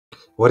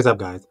What is up,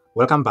 guys?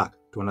 Welcome back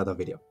to another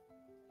video.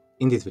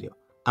 In this video,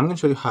 I'm going to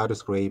show you how to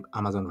scrape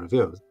Amazon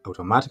reviews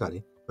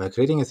automatically by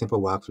creating a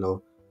simple workflow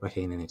right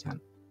here in N8N.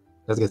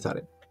 Let's get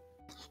started.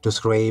 To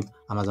scrape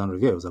Amazon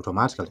reviews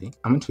automatically,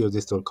 I'm going to use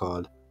this tool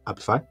called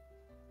Apify.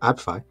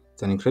 Apify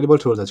is an incredible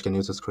tool that you can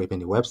use to scrape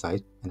any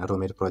website and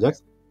automate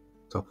projects.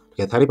 So to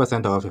get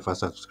 30% off your first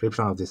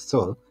subscription of this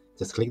tool,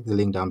 just click the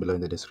link down below in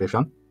the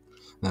description.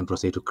 Then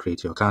proceed to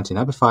create your account in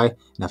Apify.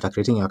 And after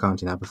creating your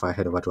account in Apify,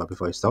 head over to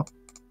Apify store.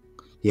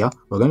 Here,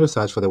 we're going to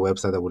search for the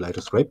website that we'd like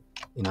to scrape.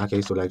 In our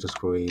case, we'd like to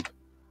scrape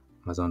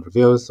Amazon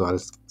reviews. So I'll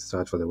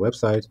search for the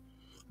website,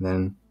 and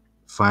then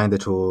find the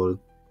tool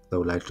that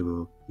we'd like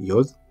to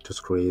use to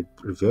scrape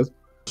reviews.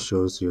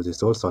 Choose to use this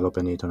tool, so I'll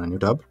open it on a new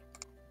tab.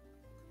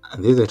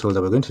 And this is the tool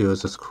that we're going to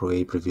use to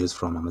scrape reviews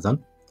from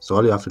Amazon. So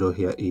all you have to do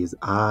here is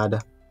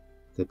add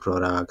the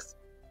product's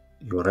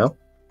URL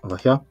over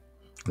here.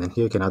 And then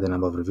here you can add the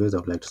number of reviews I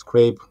would like to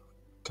scrape.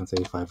 You can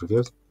say 5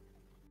 reviews.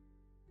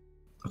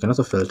 You can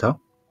also filter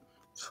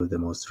for the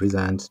most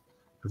recent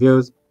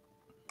reviews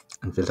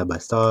and filter by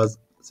stars,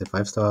 say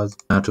 5 stars.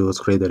 Now to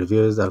scrape the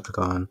reviews, I'll click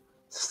on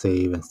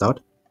save and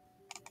start.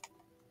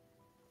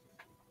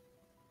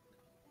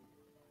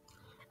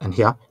 And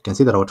here you can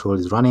see that our tool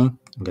is running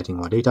and getting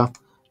more data.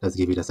 Let's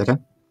give it a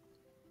second.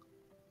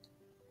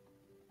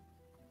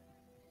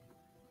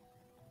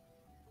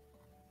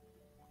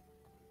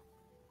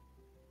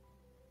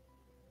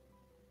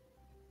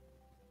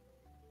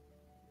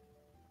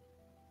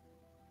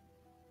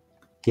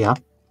 Here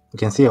you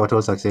can see our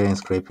tool succeeded in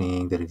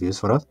scraping the reviews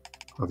for us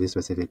of this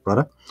specific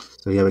product.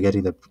 So here we're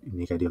getting the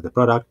unique ID of the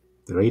product,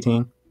 the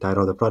rating,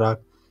 title of the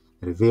product,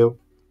 the review,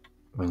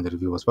 when the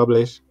review was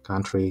published,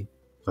 country,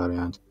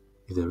 variant,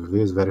 if the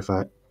review is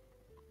verified,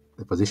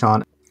 the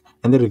position,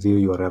 and the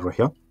review URL right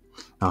here.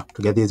 Now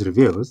to get these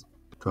reviews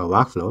to our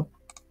workflow,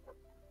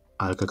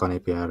 I'll click on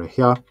API right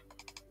here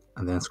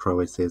and then scroll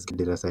where it says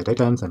data site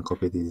items and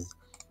copy this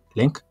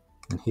link.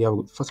 And here,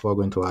 first of all,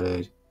 we're going to add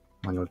a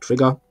manual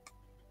trigger.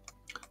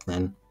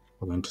 Then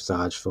we're going to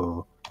search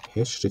for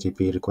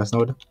HTTP request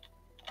node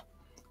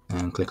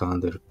and click on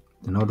the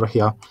node right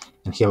here.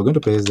 And here we're going to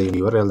paste the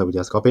URL that we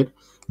just copied.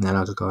 And then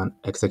I'll click on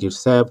execute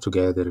step to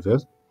get the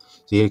reviews.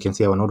 So here you can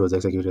see our node was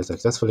executed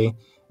successfully,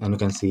 and you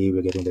can see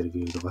we're getting the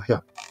reviews over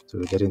here. So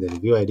we're getting the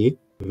review ID,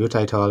 review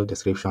title,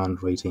 description,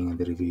 rating, and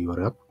the review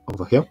URL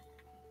over here,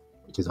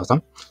 which is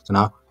awesome. So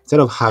now instead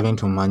of having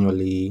to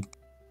manually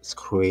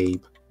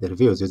scrape the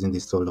reviews using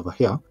this tool over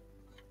here,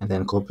 and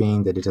then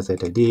copying the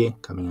dataset ID,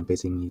 coming and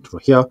pasting it over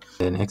here,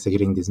 and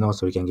executing this node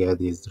so we can get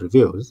these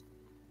reviews,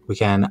 we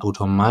can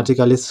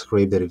automatically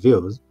scrape the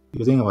reviews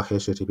using our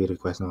HTTP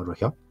request node right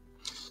here.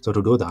 So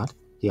to do that,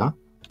 here,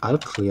 I'll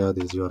clear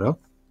this URL,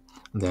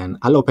 then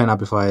I'll open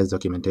Apify's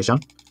documentation,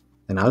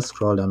 then I'll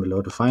scroll down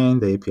below to find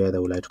the API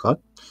that we'd like to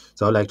call.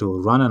 So I'd like to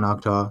run an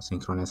actor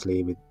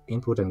synchronously with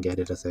input and get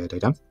dataset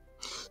items.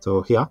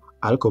 So here,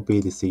 I'll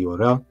copy the C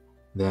URL,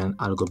 then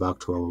I'll go back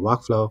to our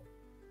workflow,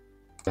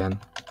 then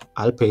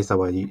I'll paste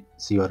our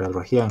URL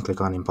right here and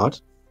click on import.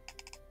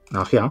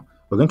 Now here,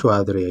 we're going to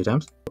add 3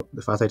 items.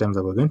 The first item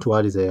that we're going to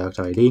add is the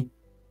actor ID.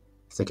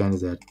 Second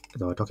is the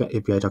token,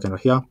 API token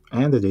right here,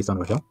 and the JSON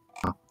right here.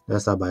 Now,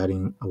 let's start by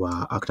adding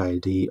our actor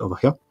ID over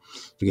here.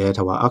 To get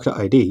our actor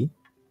ID,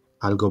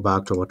 I'll go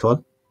back to our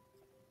tool.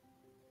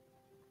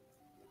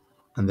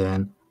 And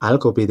then I'll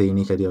copy the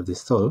unique ID of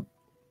this tool.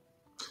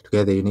 To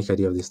get the unique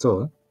ID of this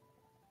tool,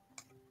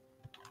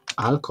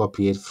 I'll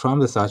copy it from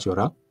the search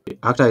URL. The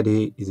actor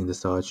ID is in the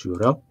search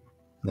URL.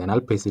 Then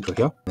I'll paste it right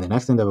here. And the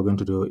next thing that we're going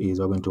to do is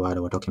we're going to add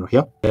our token right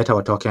here. Get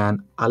our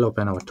token, I'll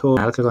open our tool,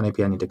 I'll click on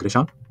API and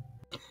integration.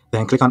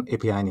 Then click on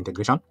API and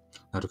integration.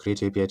 Now to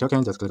create API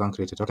token, just click on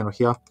create a token right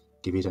here,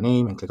 give it a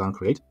name and click on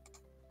create.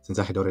 Since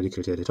I had already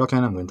created a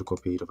token, I'm going to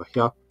copy it over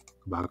here, go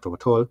back to our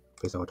tool,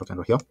 paste our token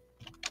right here.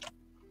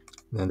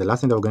 Then the last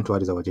thing that we're going to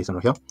add is our JSON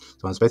right here.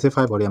 So on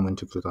specify body, I'm going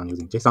to click on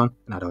using JSON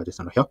and add our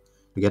JSON right here.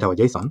 To get our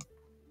JSON,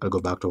 I'll go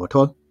back to our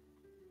tool.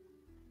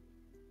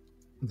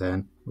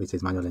 Then which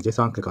says manual and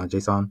JSON, click on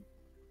JSON.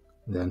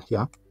 Then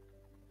here,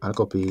 I'll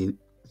copy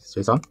this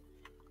JSON,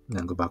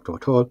 then go back to our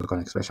tool, click on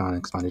expression and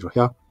expand it right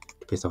here,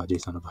 paste our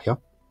JSON over here.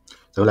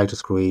 So I'd like to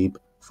scrape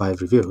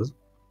 5 reviews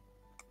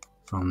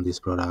from this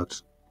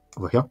product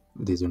over here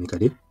with this unique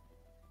ID.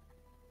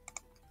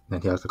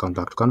 Then here I'll click on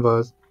back to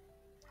canvas,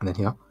 and then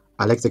here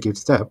I'll execute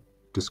step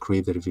to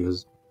scrape the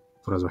reviews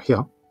for us right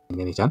here in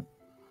N8N.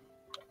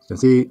 You can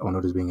see our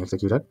node is being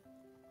executed.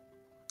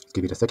 Let's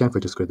give it a second for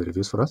it to scrape the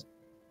reviews for us.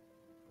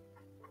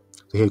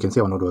 So here you can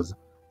see our node was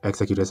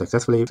executed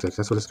successfully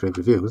scraped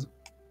reviews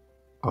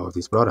of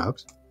this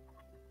product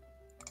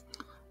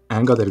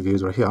and got the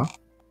reviews right here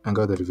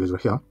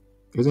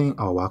using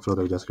our workflow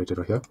that we just created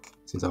right here.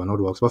 Since our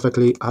node works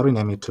perfectly, I'll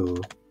rename it to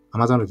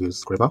Amazon Reviews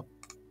Scraper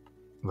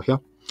over here.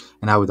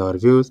 And now with our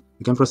reviews,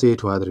 we can proceed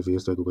to add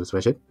reviews to a Google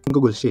spreadsheet. In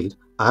Google Sheet,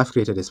 I've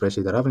created a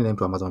spreadsheet that I've renamed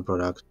to Amazon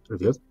Product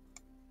Reviews.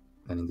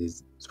 And in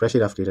this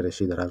spreadsheet, I've created a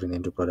sheet that I've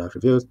renamed to Product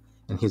Reviews.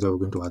 And here's where we're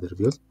going to add the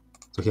reviews.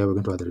 So here we're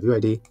going to add the review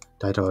ID,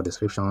 title,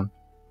 description,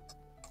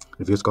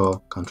 review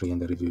score, country,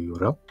 and the review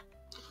URL.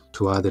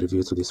 to add the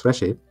reviews to this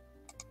spreadsheet,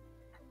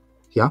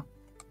 here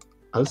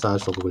I'll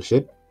search for Google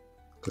Sheet,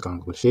 click on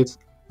Google Sheets,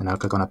 and I'll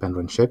click on Append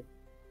Run Sheet.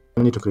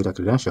 I need to create a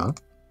credential.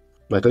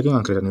 By clicking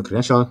on Create a New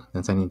Credential,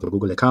 then sign into a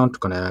Google account to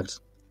connect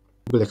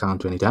Google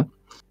account to N8N,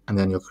 and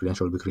then your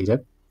credential will be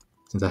created.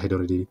 Since I had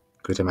already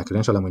created my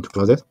credential, I'm going to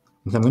close it.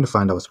 And here I'm going to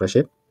find our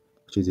spreadsheet,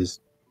 which is this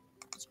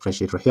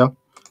spreadsheet right here.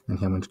 And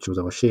here I'm going to choose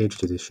our sheet,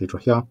 which is this sheet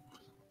right here.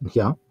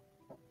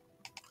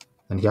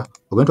 And here,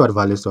 we're going to add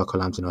values to our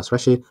columns in our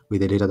spreadsheet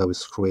with the data that we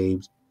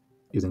scraped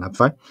using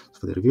Apify. So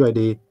for the review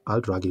ID,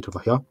 I'll drag it over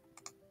here.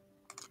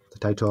 The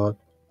title,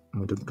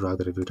 I'm going to drag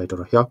the review title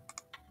right here.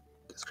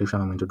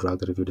 Description, I'm going to drag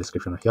the review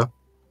description right here.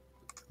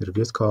 The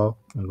review score,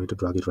 I'm going to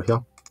drag it right here.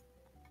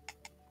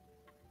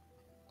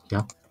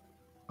 Here,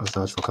 I'll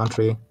search for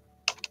country.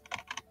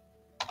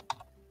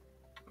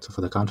 So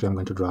for the country, I'm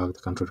going to drag the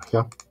country right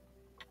here.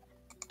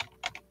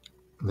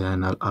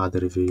 Then I'll add the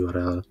review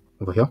URL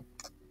over here.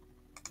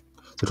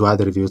 So to add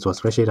the reviews to our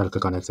spreadsheet, I'll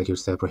click on Execute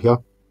step right here.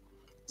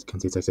 As you can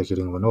see, it's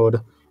executing over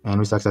node, and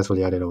we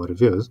successfully added our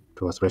reviews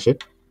to our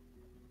spreadsheet.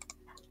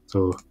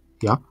 So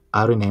here,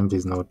 I'll rename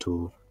this node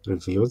to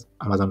Reviews,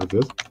 Amazon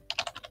Reviews.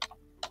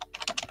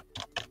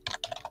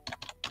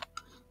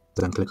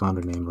 Then click on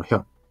Rename right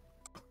here.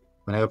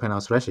 When I open our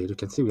spreadsheet, you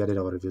can see we added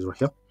our reviews right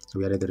here. So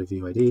we added the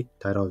review ID,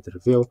 title of the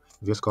review,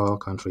 review score,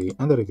 country,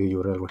 and the review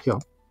URL right here,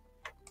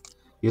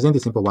 using the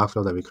simple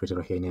workflow that we created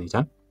right here in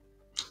N8N.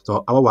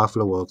 So our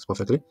workflow works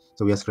perfectly.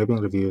 So we are scraping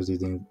reviews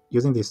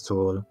using this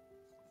tool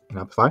in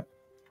Apify.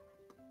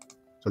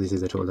 So this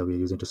is the tool that we're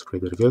using to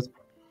scrape the reviews.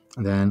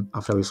 And then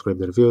after we scrape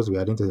the reviews, we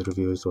add into the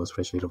reviews to a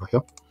spreadsheet over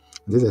here.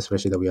 And this is a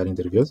spreadsheet that we add in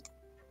the reviews.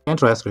 We can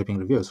try scraping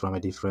reviews from a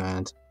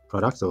different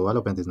product. So I'll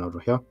open this node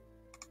right here.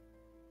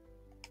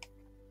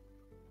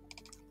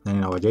 Then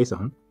in our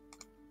JSON,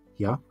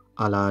 here,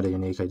 I'll add a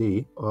unique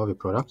ID of a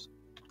product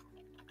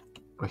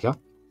right here.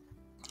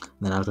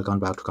 Then I'll click on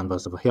back to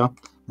Canvas over here.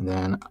 And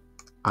then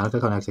I'll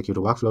click on Execute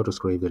a workflow to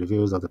scrape the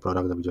reviews of the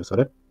product that we just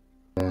added.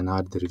 And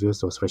add the reviews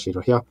to a spreadsheet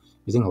right here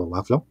using our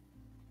workflow.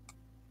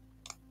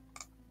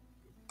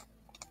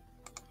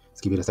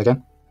 Let's give it a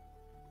second.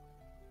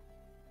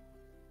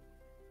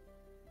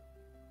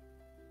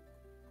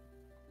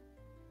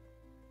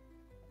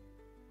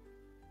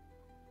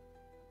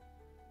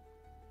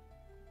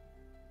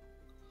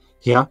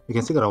 Here, you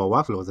can see that our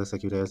workflow was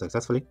executed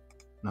successfully.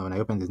 Now, when I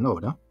open this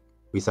node,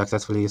 we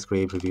successfully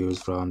scraped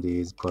reviews from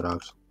this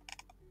product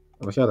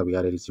over here that we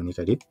added its unique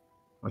ID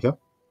over here.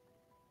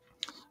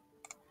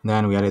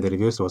 Then we added the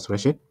reviews to our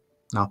spreadsheet.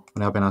 Now,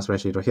 when I open our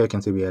spreadsheet right here, you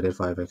can see we added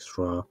 5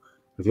 extra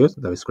reviews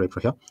that we scraped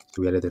right here.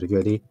 So we added the review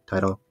ID,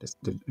 title,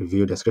 the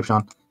review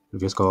description,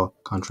 review score,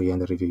 country,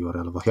 and the review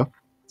URL over here.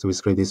 So we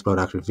scraped these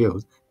product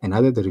reviews and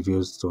added the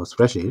reviews to our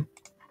spreadsheet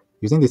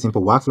using the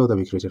simple workflow that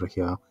we created right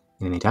here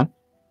in N8N.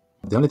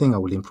 The only thing I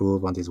will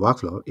improve on this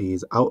workflow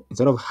is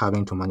instead of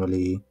having to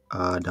manually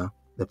add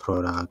the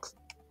product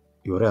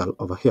URL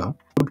over here, we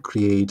would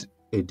create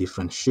a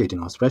different sheet in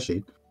our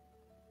spreadsheet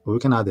where we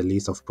can add the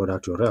list of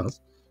product URLs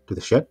to the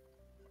sheet.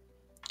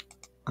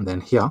 And then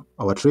here,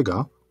 our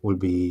trigger will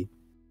be,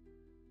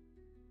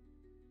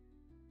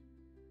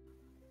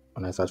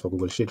 when I search for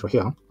Google Sheet right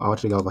here, our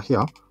trigger over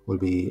here will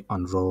be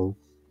on row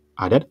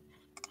added.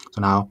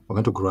 So now we're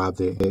going to grab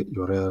the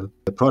URL,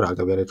 the product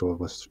that we added to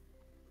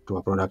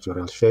our product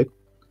URL sheet,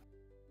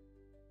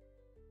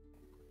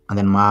 and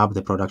then map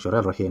the product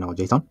URL right here in our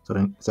JSON. So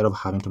then instead of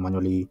having to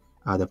manually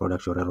add the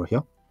product URL right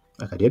here,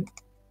 like I did,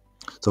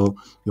 so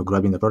you're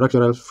grabbing the product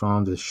URL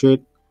from the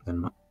sheet,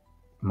 then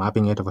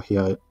mapping it over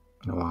here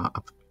in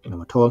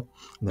our tool,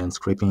 then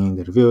scraping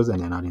the reviews, and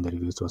then adding the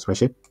reviews to a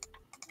spreadsheet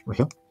right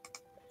here.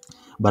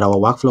 But our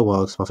workflow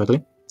works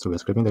perfectly. So we're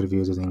scraping the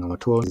reviews using our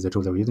tool. This is the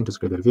tool that we're using to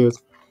scrape the reviews,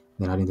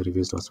 then adding the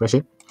reviews to a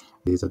spreadsheet.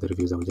 These are the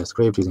reviews that we just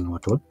scraped using our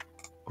tool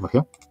over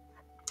here,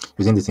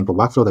 using the simple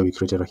workflow that we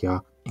created right here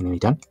in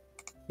N8N.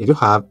 If you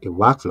have a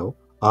workflow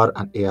or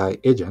an AI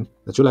agent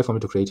that you'd like for me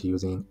to create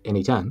using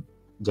N8N,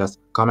 just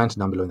comment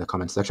down below in the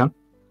comment section.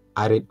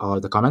 I read all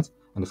the comments,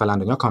 and if I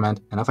land on your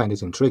comment and I find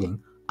it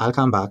intriguing, I'll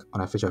come back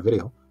on a future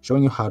video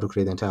showing you how to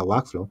create the entire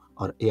workflow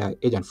or AI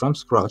agent from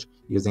scratch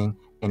using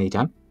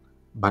N8N.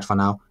 But for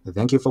now,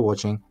 thank you for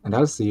watching, and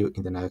I'll see you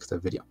in the next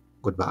video.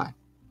 Goodbye.